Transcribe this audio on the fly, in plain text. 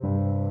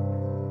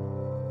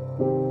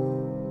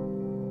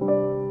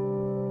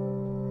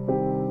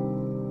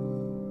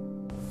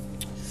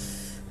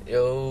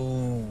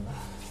Yo,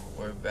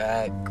 we're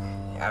back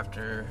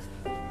after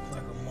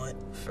like a month.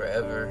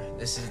 Forever.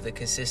 This is the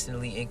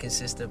Consistently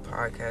Inconsistent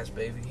Podcast,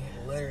 baby.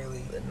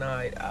 Literally. The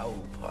Night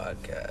Owl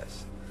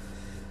Podcast.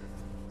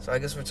 So I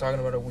guess we're talking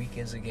about our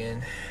weekends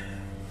again.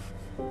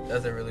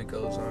 Nothing really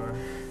goes on.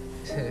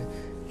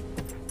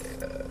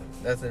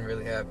 Nothing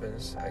really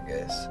happens, I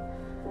guess,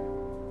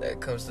 that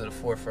comes to the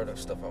forefront of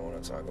stuff I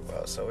want to talk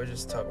about. So we're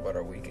just talking about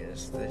our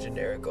weekends, the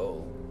generic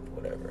old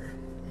whatever.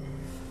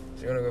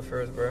 So you want to go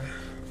first, bro?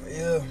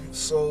 Yeah,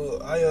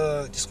 so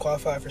I just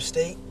qualified for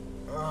state.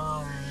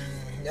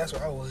 That's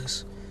where I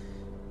was.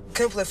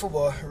 Couldn't play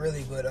football,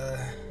 really, but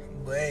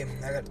hey,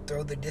 I got to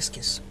throw the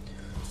discus.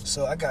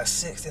 So I got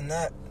sixth in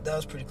that. That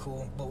was pretty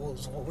cool. But what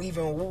was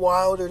even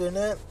wilder than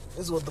that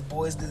is what the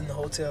boys did in the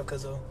hotel.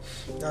 Because,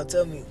 now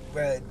tell me,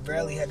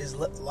 Bradley had this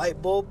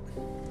light bulb,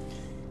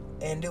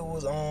 and it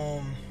was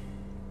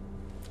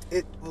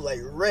like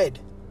red,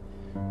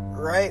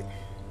 right?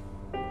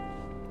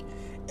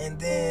 And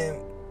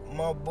then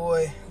my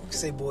boy, we can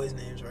say boys'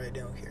 names, right? They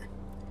don't care.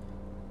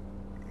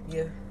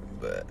 Yeah,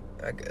 but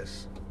I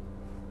guess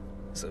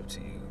it's up to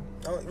you.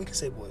 We can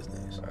say boys'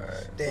 names. All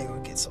right. They ain't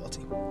gonna get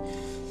salty.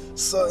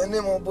 So, and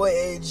then my boy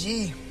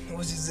AG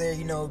was just there,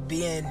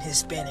 being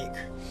Hispanic.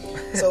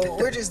 So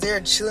we're just there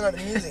chilling on the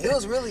music. It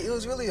was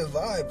really a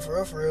vibe,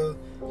 for real.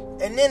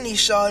 And then these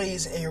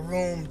shawties in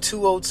room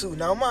 202.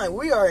 Now mind,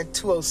 we are in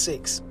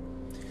 206.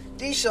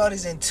 These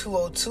shawties in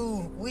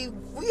 202. We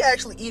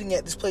actually eating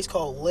at this place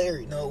called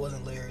Larry. No, it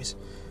wasn't Larry's.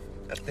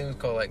 I think it was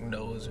called like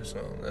Nose or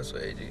something. That's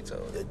what AG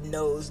told me.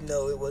 Nose,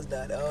 no, it was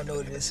not. I don't know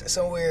what it is.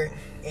 Somewhere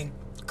in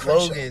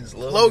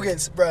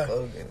Logan's,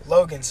 bro.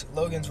 Logan's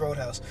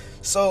Roadhouse.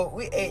 So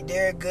we ate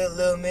there, a good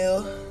little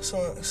meal.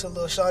 So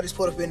little shawties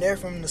put up in there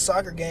from the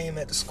soccer game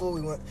at the school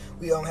we went.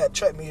 We had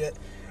track meet at.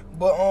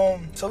 But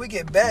so we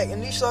get back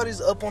and these shawties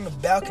up on the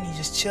balcony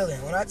just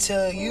chilling. When I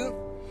tell you,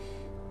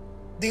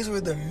 these were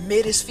the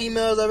middest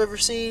females I've ever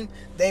seen.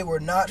 They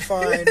were not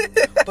fine,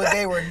 but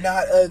they were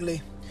not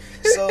ugly.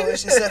 So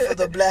it's except for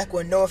the black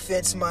one. No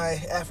offense,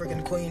 my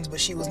African queens,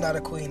 but she was not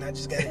a queen. I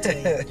just gotta tell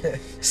you.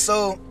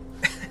 So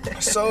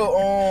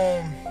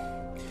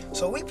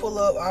we pull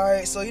up. All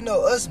right. So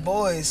us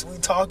boys, we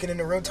talking in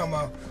the room talking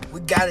about we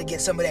gotta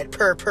get some of that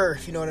purr.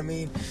 You know what I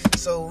mean?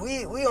 So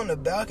we on the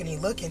balcony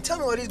looking. Tell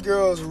me why these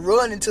girls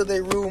run into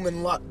their room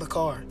and lock the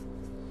car.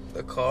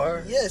 The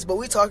car? Yes, but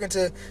we talking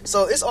to.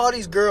 So it's all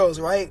these girls,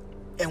 right?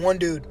 And one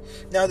dude.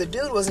 Now the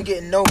dude wasn't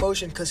getting no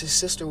motion because his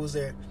sister was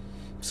there.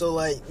 So,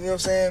 like, you know what I'm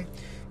saying?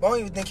 I don't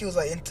even think he was,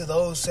 like, into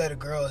those set of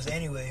girls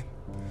anyway.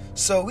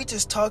 So, we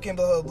just talking,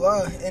 blah,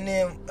 blah, blah. And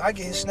then I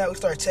get his snap. We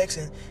start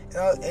texting.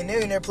 And they're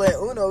in there playing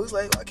Uno. He was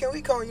like, why can't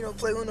we come,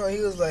 play Uno?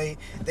 He was like,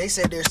 they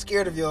said they're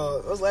scared of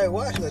y'all. I was like,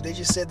 why? Like, they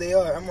just said they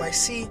are. I'm like,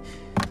 see,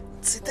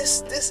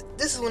 this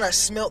is when I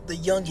smelt the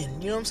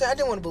youngin'. You know what I'm saying? I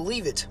didn't want to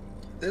believe it.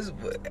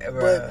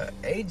 But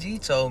AG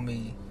told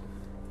me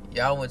he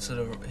went to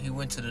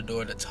the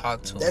door to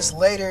talk to him. That's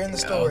later in the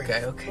story.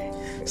 Okay.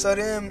 So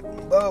then,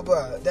 blah, blah,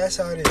 blah. That's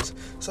how it is.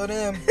 So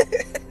then,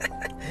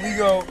 we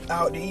go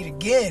out to eat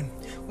again.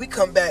 We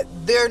come back.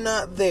 They're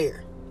not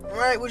there.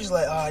 Right? We're just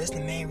like, this is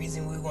the main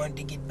reason we wanted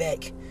to get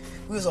back.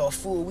 We was all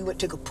full. We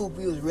took a poop.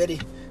 We was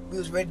ready. We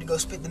was ready to go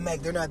spit the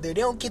Mac. They're not there.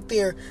 They don't get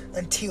there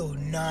until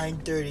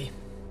 9:30.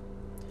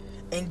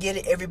 And get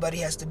it, everybody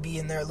has to be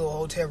in their little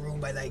hotel room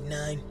by like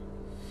 9.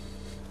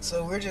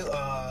 So we're just,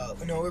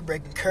 we're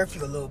breaking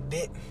curfew a little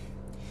bit.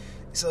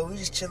 So we're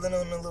just chilling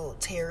on the little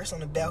terrace on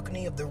the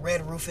balcony of the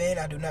Red Roof Inn.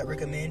 I do not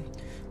recommend.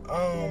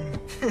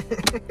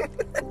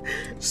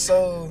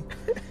 So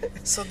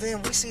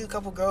then we see a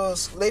couple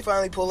girls. They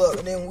finally pull up,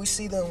 and then we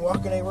see them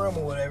walk in their room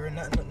or whatever.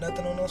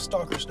 Nothing on no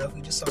stalker stuff.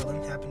 We just saw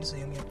them. Happened to see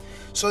them. Yeah.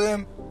 So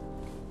then,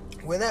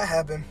 when that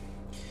happened,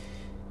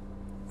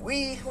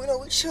 we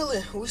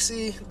chilling. We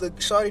see the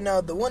shawty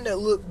now, the one that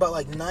looked about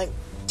like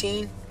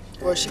 19.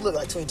 Well, she looked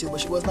like 22, but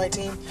she was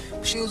 19.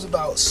 She was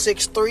about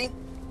 6'3",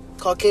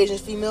 Caucasian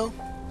female,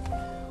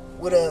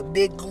 with a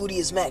big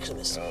gluteus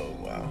maximus. Oh,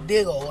 wow.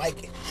 Big old,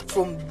 like,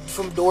 from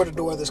door to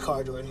door of this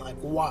car, Jordan, like,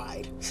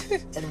 wide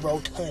and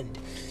rotund.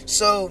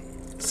 So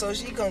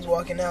she comes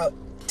walking out.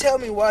 Tell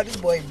me why this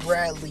boy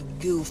Bradley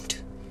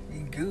goofed.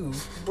 He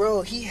goofed?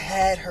 Bro, he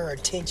had her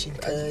attention,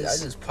 cuz. I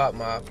just popped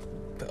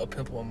a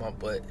pimple on my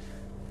butt.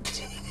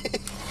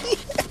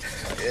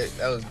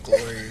 That was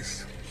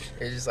glorious.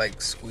 It just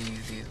like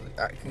squeezed easily.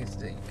 I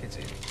continue.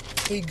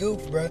 He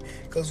goofed, bro.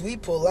 Cause we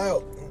pull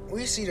out,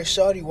 we see the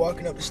shawty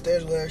walking up the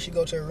stairs with her. She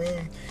go to her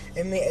room,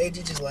 and me and AG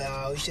just like,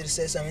 we should have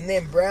said something. And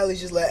then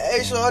Bradley's just like, hey,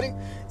 shawty,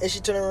 and she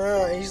turned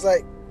around and he's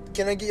like,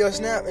 can I get your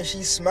snap? And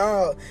she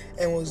smiled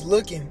and was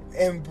looking,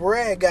 and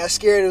Brad got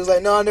scared. It was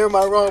like, no, never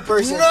mind, wrong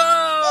person.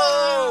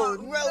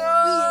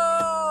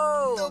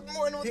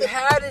 He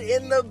had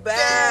it in the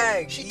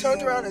bag. She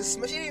turned around and she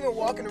didn't even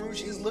walk in the room.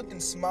 She just looked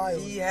and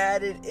smiled. He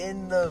had it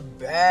in the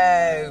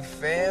bag,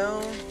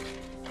 fam.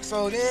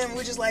 So then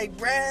we just like,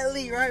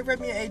 Bradley, right?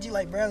 Me and AG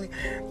like, Bradley.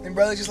 And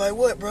Bradley just like,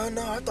 what, bro?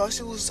 No, I thought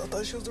she was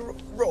the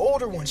real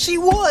older one. She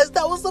was.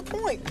 That was the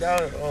point.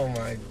 Oh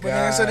my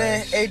god. So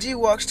then AG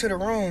walks to the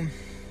room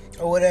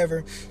or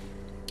whatever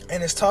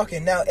and is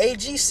talking. Now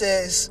AG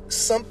says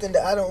something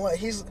that I don't like.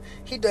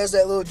 He does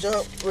that little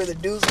jump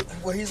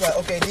where he's like,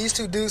 okay, these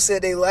two dudes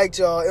said they liked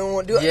y'all and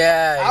won't do it.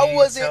 Yeah,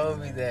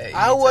 told me that.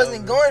 I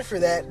wasn't going for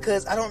that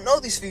because I don't know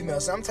these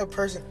females. So I'm the type of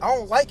person, I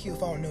don't like you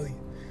if I don't know you.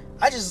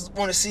 I just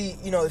want to see,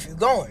 if you're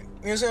going.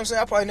 You know what I'm saying?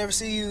 I'll probably never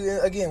see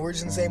you again. We're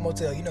just in the same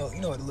motel. You know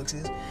what the looks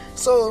is.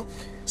 So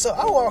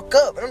I walk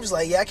up, and I'm just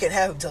like, yeah, I can't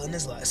have him telling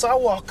this lie. So I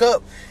walk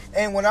up,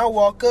 and when I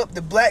walk up,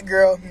 the black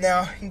girl,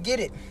 now, get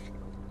it.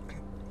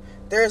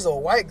 There's a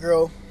white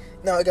girl.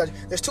 Now, I got you.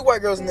 There's two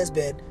white girls in this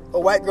bed. A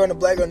white girl and a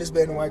black girl in this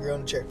bed, and a white girl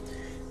in the chair.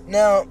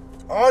 Now,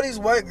 all these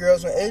white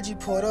girls, when AG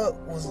pulled up,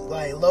 was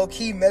like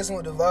low-key messing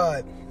with the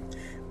vibe.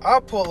 I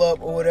pull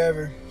up or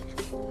whatever,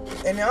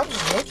 and then I'm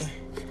just looking.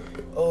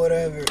 Or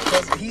whatever,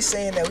 because he's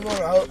saying that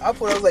I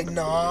pulled up, I was like,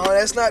 no,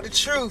 that's not the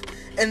truth.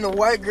 And the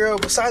white girl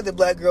beside the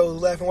black girl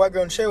was laughing, white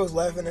girl in the chair was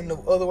laughing, and the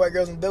other white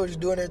girls in the bed were just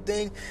doing their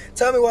thing.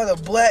 Tell me why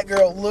the black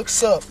girl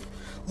looks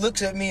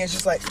at me and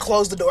just like,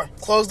 close the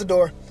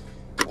door.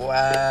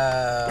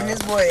 Wow. And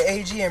this boy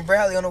AG and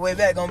Bradley on the way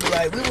back gonna be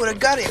like, we would have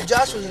got it if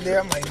Josh wasn't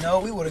there. I'm like, no,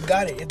 we would have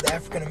got it if the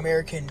African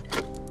American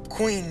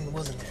queen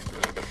wasn't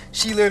there.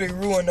 She literally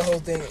ruined the whole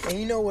thing. And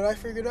you know what I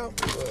figured out?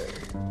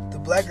 The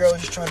black girl was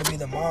just trying to be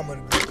the mom of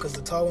the group, because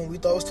the tall one we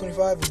thought was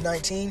 25 was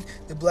 19,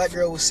 the black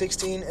girl was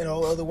 16, and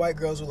all the other white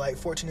girls were like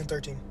 14 and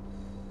 13.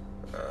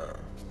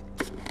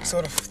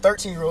 So the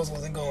 13-year-olds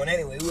wasn't going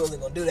anyway. We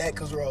wasn't going to do that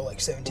because we're all like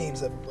 17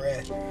 except for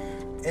Brad.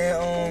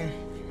 And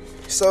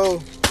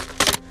so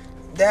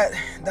that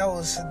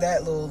was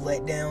that little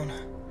letdown.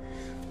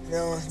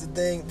 The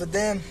thing. But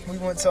then we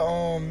went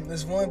to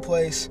this one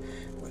place.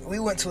 We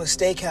went to a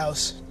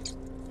steakhouse.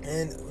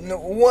 And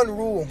one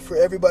rule for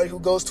everybody who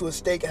goes to a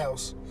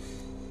steakhouse: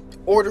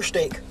 order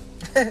steak.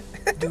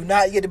 Do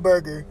not get a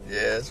burger. Yeah,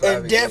 that's what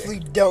and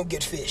definitely don't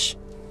get fish.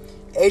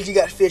 AG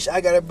got fish,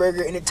 I got a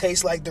burger, and it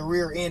tastes like the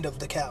rear end of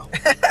the cow.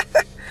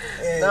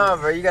 Nah,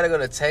 bro, you gotta go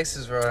to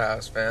Texas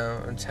Roadhouse,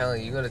 fam. I'm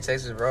telling you, go to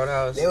Texas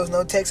Roadhouse. There was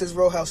no Texas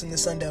Roadhouse in the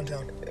sundown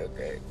town.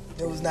 Okay.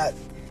 There was not.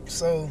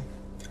 So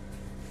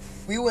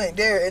we went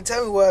there, and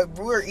tell me what,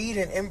 we were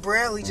eating, and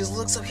Bradley just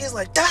looks up. He's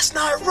like, "That's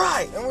not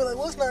right." And we're like,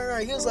 "What's not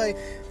right?" He was like,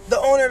 "The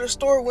owner of the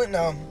store went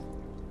now."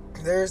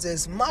 There's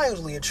this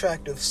mildly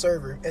attractive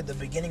server at the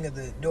beginning of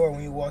the door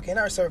when you walk in.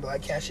 Our server,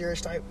 like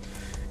cashierish type,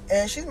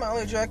 and she's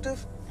mildly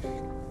attractive.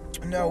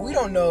 No, we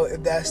don't know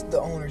if that's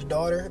the owner's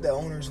daughter, the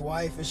owner's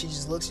wife, and she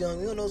just looks young.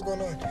 We don't know what's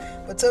going on.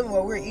 But tell me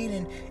what, we're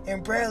eating,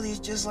 and Bradley's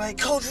just like,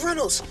 "Coach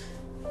Reynolds,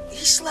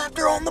 he slapped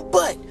her on the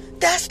butt.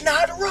 That's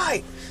not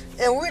right."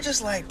 And we're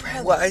just like,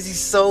 "Bradley, why is he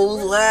so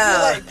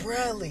loud?" We're like,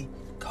 "Bradley,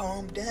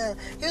 calm down."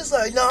 He's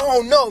like,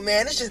 no,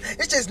 man, it's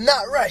just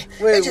not right.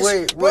 It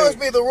just rubs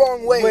me the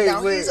wrong way.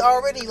 Now he's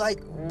already like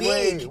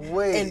big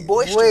and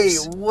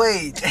boisterous.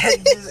 Wait,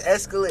 that just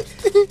escalate.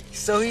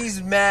 So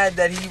he's mad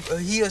that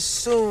he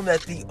assumed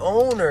that the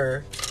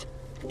owner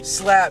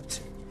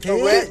slapped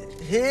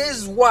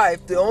his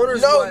wife, the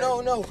owner's wife.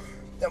 No.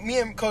 Me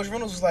and Coach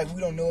Reynolds was like,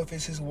 we don't know if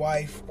it's his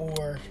wife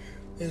or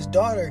his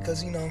daughter,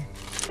 because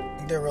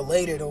they're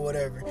related or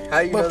whatever. How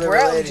you know they're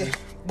related?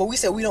 But we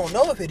said we don't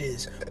know if it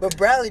is. But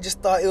Bradley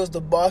just thought it was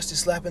the boss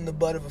just slapping the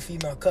butt of a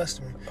female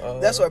customer.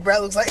 That's why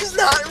Bradley was like, "It's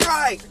not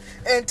right."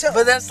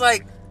 But that's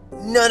like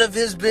none of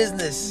his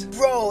business,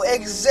 bro.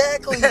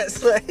 Exactly.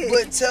 Like...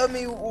 But tell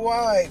me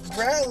why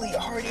Bradley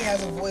already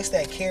has a voice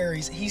that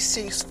carries. He's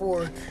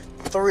 6'4",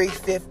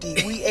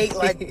 350. We ate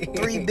like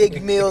 3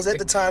 big meals at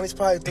the time. It's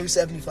probably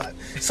 375.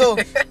 So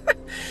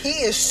he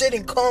is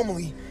sitting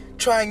calmly,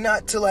 trying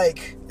not to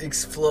like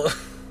explode.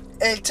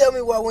 And tell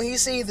me why when he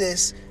see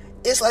this,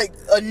 it's like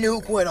a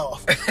nuke went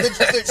off.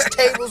 The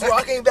tables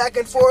rocking back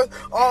and forth.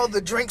 All the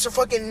drinks are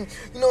fucking,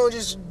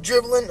 just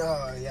dribbling.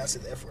 Yeah, I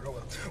said that for a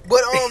while.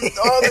 But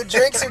all the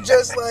drinks are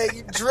just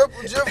like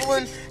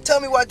dribbling. Tell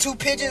me why 2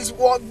 pigeons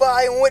walked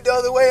by and went the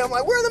other way. I'm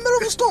like, we're in the middle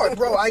of the store,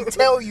 bro. I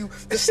tell you,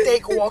 the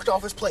steak walked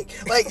off his plate.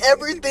 Like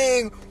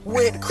everything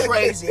went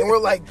crazy, and we're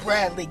like,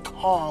 Bradley,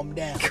 calm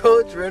down.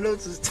 Coach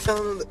Reynolds is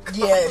telling him to calm.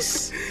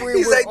 Yes,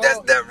 he's like,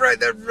 that's not right.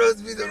 That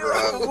rubs me the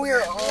wrong.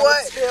 We're all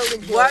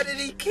telling him. Why did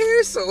he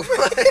care so much?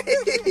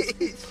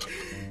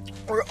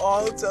 We're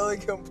all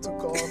telling him to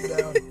calm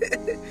down.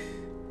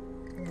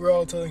 We're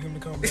all telling him to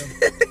calm down.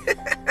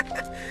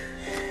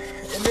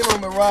 And then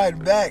on the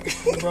ride back,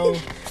 bro,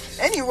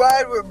 any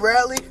ride with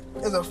Bradley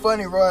is a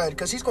funny ride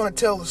because he's going to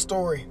tell the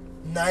story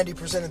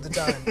 90% of the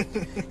time.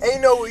 And you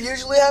know what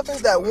usually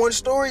happens? That one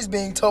story is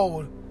being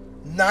told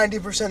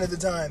 90% of the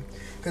time.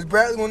 Because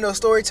Bradley, one of those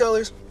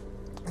storytellers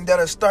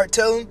that'll start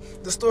telling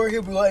the story,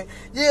 he'll be like,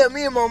 "Yeah,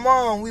 me and my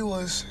mom, we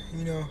was,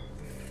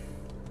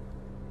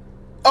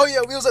 oh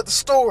yeah, we was at the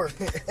store."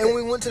 And when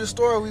we went to the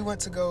store, we went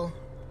to go